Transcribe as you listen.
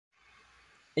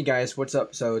Hey guys, what's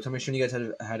up? So I'm showing you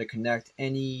guys how to connect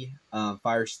any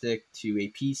Fire Stick to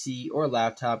a PC or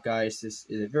laptop, guys. This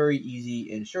is a very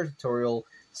easy and short tutorial.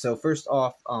 So first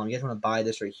off, you guys want to buy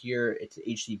this right here. It's an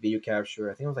HD video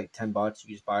capture. I think it was like $10. You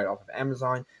can just buy it off of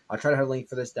Amazon. I'll try to have a link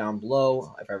for this down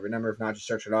below if I remember. If not, just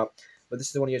search it up. But this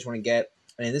is the one you guys want to get,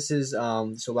 and this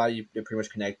will allow you to pretty much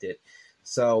connect it.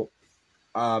 So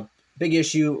big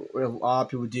issue what a lot of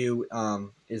people do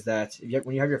is that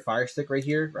when you have your Fire Stick right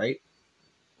here, right?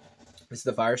 This is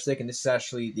the Fire Stick, and this is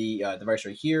actually the device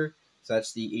right here. So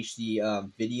that's the HD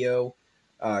video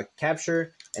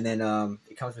capture, and then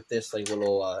it comes with this like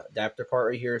little adapter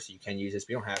part right here, so you can use this,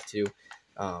 but you don't have to.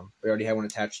 We already have one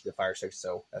attached to the Fire Stick,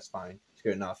 so that's fine. It's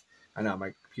good enough. I know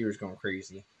my computer's going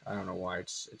crazy. I don't know why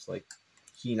it's like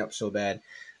heating up so bad.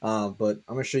 But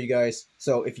I'm gonna show you guys.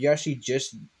 So if you actually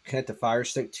just connect the Fire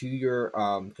Stick to your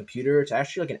computer, it's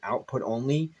actually like an output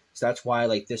only. So that's why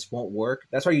like this won't work.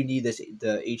 That's why you need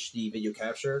the HD video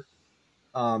capture.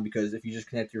 Because if you just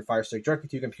connect your Fire Stick directly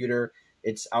to your computer,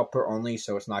 it's output only,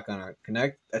 so it's not gonna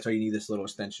connect. That's why you need this little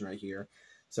extension right here.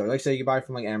 So like I say, you can buy it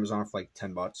from like Amazon for like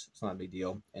 $10. It's not a big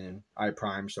deal. And then I had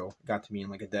Prime, so it got to me in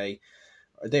like a day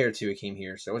or two. It came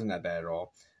here, so it wasn't that bad at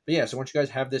all. But yeah, so once you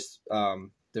guys have this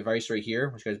device right here,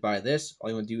 once you guys buy this, all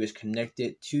you want to do is connect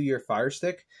it to your Fire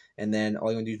Stick, and then all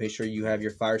you want to do is make sure you have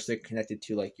your Fire Stick connected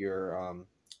to like your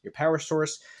power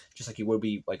source, just like you would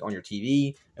be like on your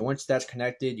TV. And once that's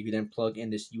connected, you can then plug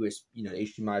in this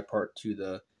HDMI part to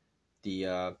the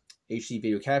HD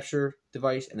video capture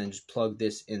device, and then just plug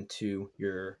this into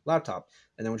your laptop.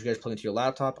 And then once you guys plug into your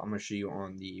laptop, I'm going to show you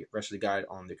on the rest of the guide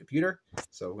on the computer.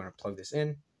 So we're going to plug this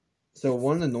in. So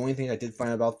one of the annoying things I did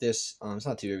find about this, it's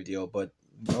not too big of a deal, but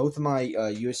both of my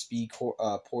USB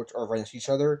ports are right next to each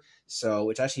other, so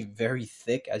it's actually very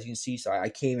thick, as you can see. So I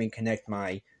can't even connect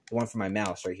the one for my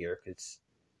mouse right here. It's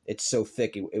so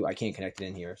thick, I can't connect it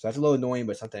in here. So that's a little annoying,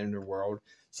 but it's not the end of the world.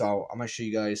 So I'm going to show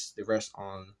you guys the rest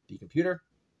on the computer.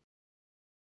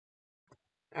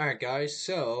 Alright guys,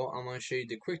 so I'm going to show you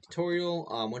the quick tutorial.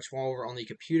 Once you're over on the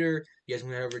computer, you guys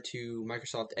can head over to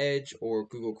Microsoft Edge or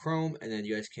Google Chrome, and then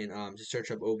you guys can just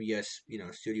search up OBS,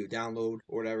 Studio Download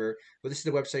or whatever. But this is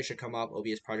the website should come up,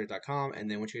 obsproject.com, and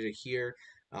then once you guys are here,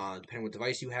 depending on what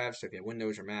device you have, so if you have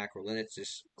Windows or Mac or Linux,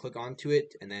 just click onto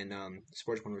it, and then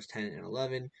supports Windows 10 and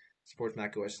 11, supports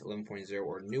Mac OS 11.0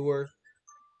 or newer,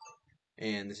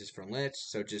 and this is for Linux,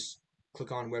 so just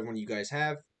click on whatever one you guys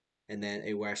have, and then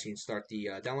it will actually start the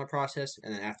download process.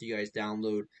 And then after you guys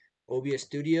download OBS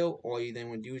Studio, all you then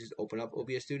want to do is just open up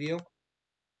OBS Studio.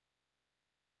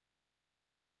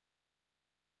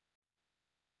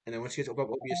 And then once you guys open up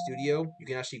OBS Studio, you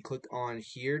can actually click on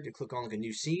here to click on like a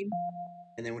new scene.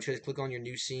 And then once you guys click on your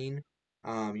new scene,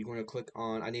 you want to click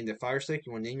on, I named it Fire Stick,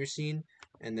 you want to name your scene.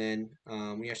 And then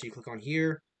when you actually click on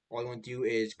here, all you want to do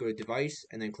is go to device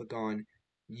and then click on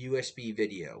USB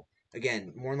video.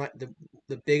 Again, more like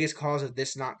the biggest cause of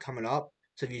this not coming up.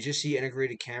 So if you just see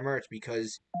integrated camera, it's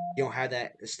because you don't have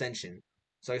that extension.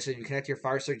 So like I said, if you connect your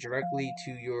Fire Stick directly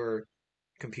to your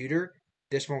computer,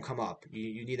 this won't come up.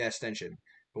 You need that extension.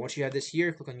 But once you have this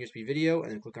here, click on USB video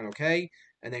and then click on OK,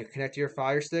 and then connect your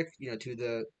Fire Stick,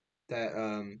 to that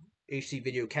HD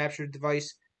video capture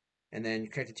device, and then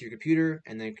connect it to your computer,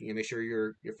 and then make sure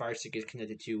your Fire Stick is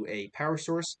connected to a power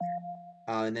source.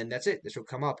 And then that's it. This will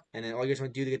come up, and then all you guys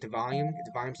want to do to get the volume, if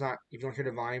you don't hear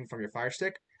the volume from your Fire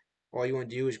Stick, all you want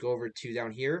to do is go over to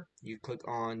down here. You click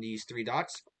on these three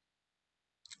dots,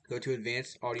 go to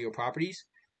Advanced Audio Properties,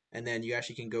 and then you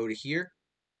actually can go to here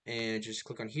and just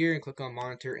click on here and click on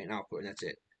Monitor and Output, and that's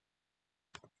it.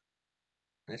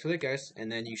 That's really it, guys.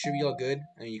 And then you should be all good.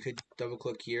 I mean, you could double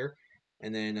click here,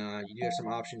 and then you do have some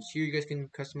options here you guys can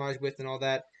customize with and all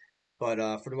that. But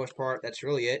for the most part, that's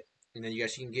really it. And then you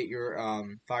guys can get your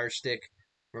Fire Stick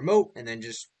remote, and then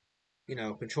just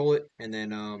control it. And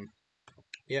then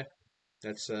yeah,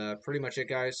 that's pretty much it,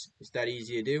 guys. It's that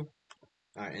easy to do.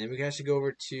 All right, and then we can actually go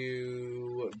over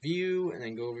to View, and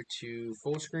then go over to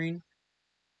Full Screen,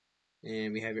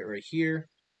 and we have it right here.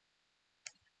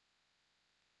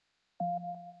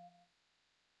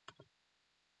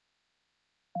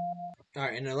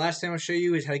 Alright, and the last thing I'll show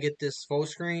you is how to get this full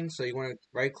screen. So you want to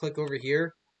right click over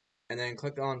here and then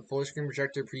click on full screen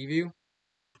projector preview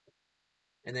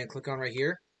and then click on right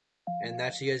here, and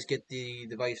that's you guys get the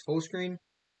device full screen.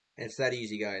 And it's that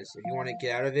easy, guys. If you want to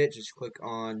get out of it, just click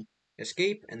on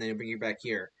escape and then it'll bring you back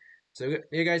here. So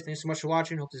yeah guys, thanks so much for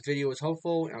watching. Hope this video was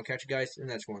helpful, and I'll catch you guys in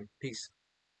the next one. Peace.